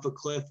fell off a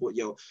cliff.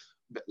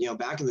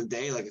 Back in the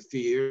day, like a few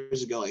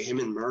years ago, like him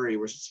and Murray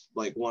were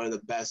like one of the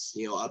best,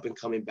 up and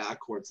coming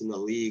backcourts in the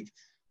league.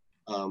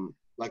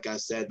 Like I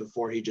said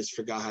before, he just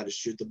forgot how to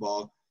shoot the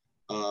ball.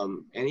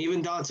 And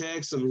even Dante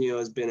Exum,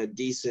 has been a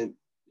decent,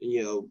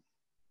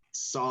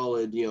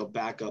 solid,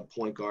 backup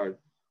point guard.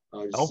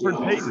 Alfred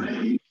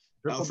Payton.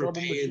 Alfred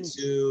Payton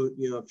too,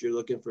 if you're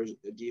looking for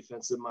a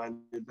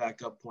defensive-minded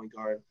backup point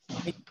guard.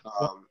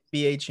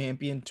 NBA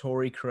champion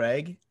Torrey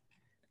Craig.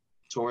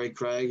 Torrey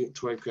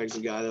Craig's a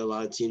guy that a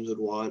lot of teams would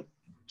want.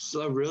 Just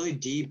a really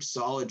deep,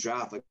 solid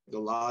draft. Like a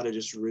lot of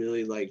just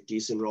really like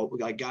decent role,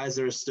 like guys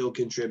that are still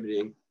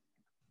contributing.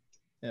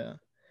 Yeah.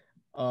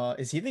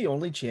 Is he the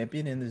only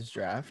champion in this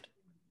draft?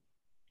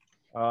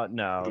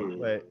 No.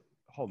 Wait,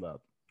 hold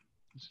up.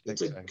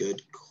 That's a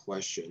good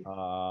question.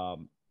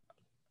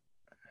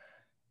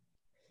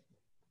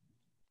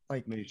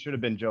 It should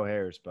have been Joe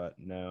Harris, but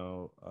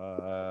no.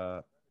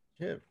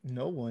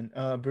 No one.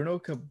 Bruno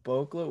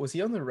Caboclo, was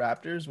he on the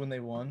Raptors when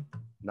they won?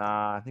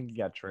 Nah, I think he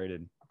got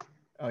traded.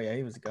 Oh yeah,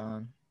 he was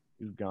gone.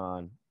 He was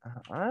gone.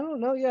 I don't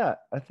know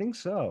yet. I think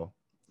so.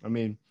 I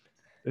mean,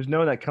 there's no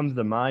one that comes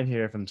to mind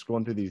here if I'm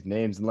scrolling through these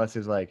names, unless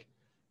there's like,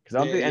 because I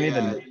don't think any of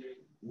them.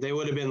 They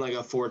would have been like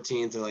a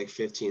 14th or like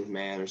 15th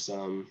man or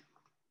something.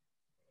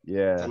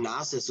 Yeah.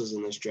 Thanasis was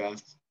in this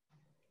draft.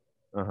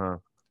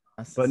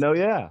 But no,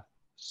 yeah.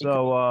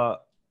 So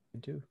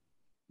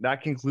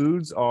that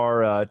concludes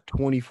our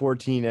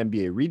 2014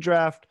 NBA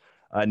redraft.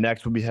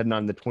 Next, we'll be heading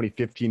on the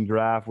 2015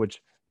 draft,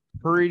 which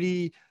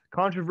pretty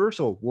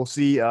controversial. We'll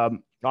see.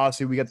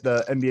 Obviously, we got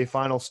the NBA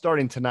Finals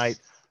starting tonight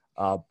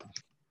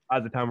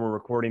at the time we're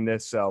recording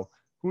this. So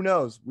who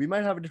knows? We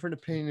might have a different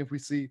opinion if we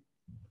see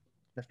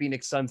the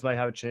Phoenix Suns might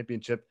have a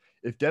championship.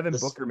 If Devin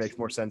Booker makes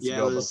more sense to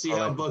go. We'll see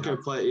how Booker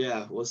play.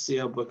 Yeah, we'll see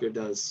how Booker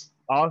does.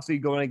 Obviously,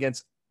 going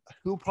against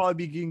who'll probably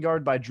be getting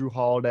guarded by Drew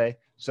Holiday.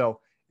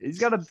 So he's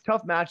got a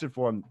tough matchup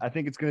for him. I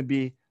think it's going to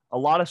be a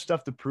lot of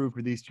stuff to prove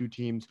for these two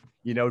teams.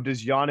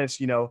 Does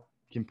Giannis,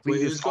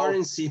 complete his who's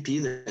guarding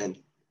CP then?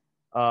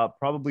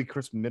 Probably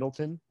Chris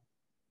Middleton.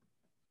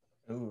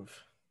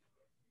 Oof.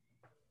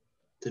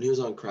 Then who's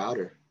on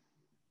Crowder?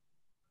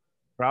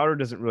 Crowder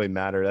doesn't really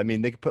matter. I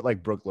mean, they could put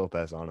like Brook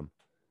Lopez on him.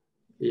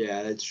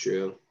 Yeah, that's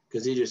true.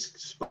 Because he just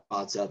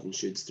spots up and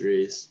shoots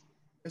threes.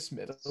 Chris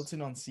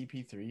Middleton on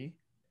CP3?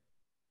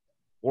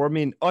 Or, I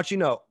mean, actually,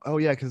 no. Oh,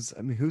 yeah, because,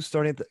 I mean, who's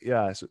starting at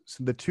the –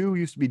 so the two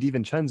used to be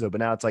DiVincenzo, but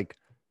now it's like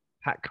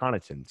Pat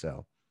Connaughton,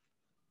 so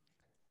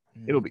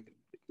it'll be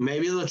 –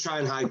 Maybe they'll try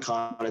and hide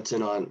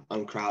Connaughton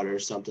on Crowder or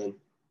something.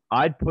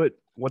 I'd put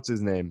 – what's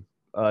his name?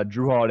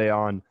 Drew Holiday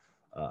on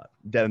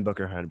Devin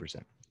Booker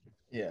 100%.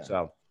 Yeah.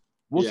 So,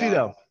 we'll see,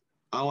 though.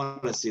 I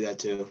want to see that,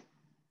 too.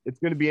 It's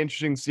going to be an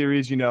interesting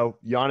series.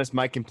 Giannis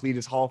might complete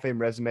his Hall of Fame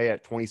resume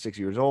at 26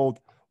 years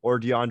old, or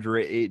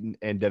DeAndre Ayton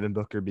and Devin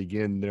Booker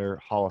begin their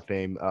Hall of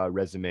Fame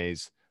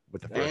resumes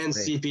with the first and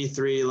pick.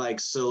 CP3, like,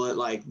 so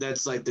like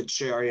that's like the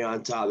cherry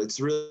on top. It's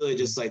really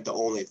just like the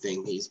only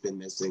thing he's been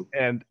missing.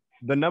 And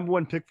the number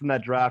one pick from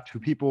that draft,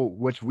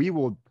 which we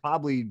will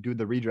probably do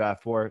the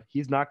redraft for,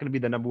 he's not going to be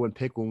the number one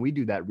pick when we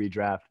do that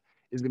redraft.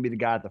 Is going to be the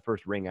guy at the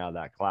first ring out of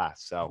that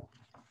class. So,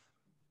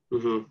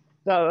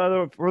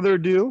 without further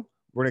ado,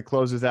 we're going to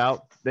close this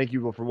out. Thank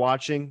you all for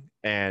watching,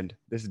 and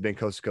this has been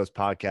Coast to Coast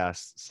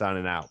Podcast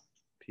signing out.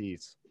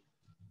 Peace.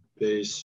 Peace.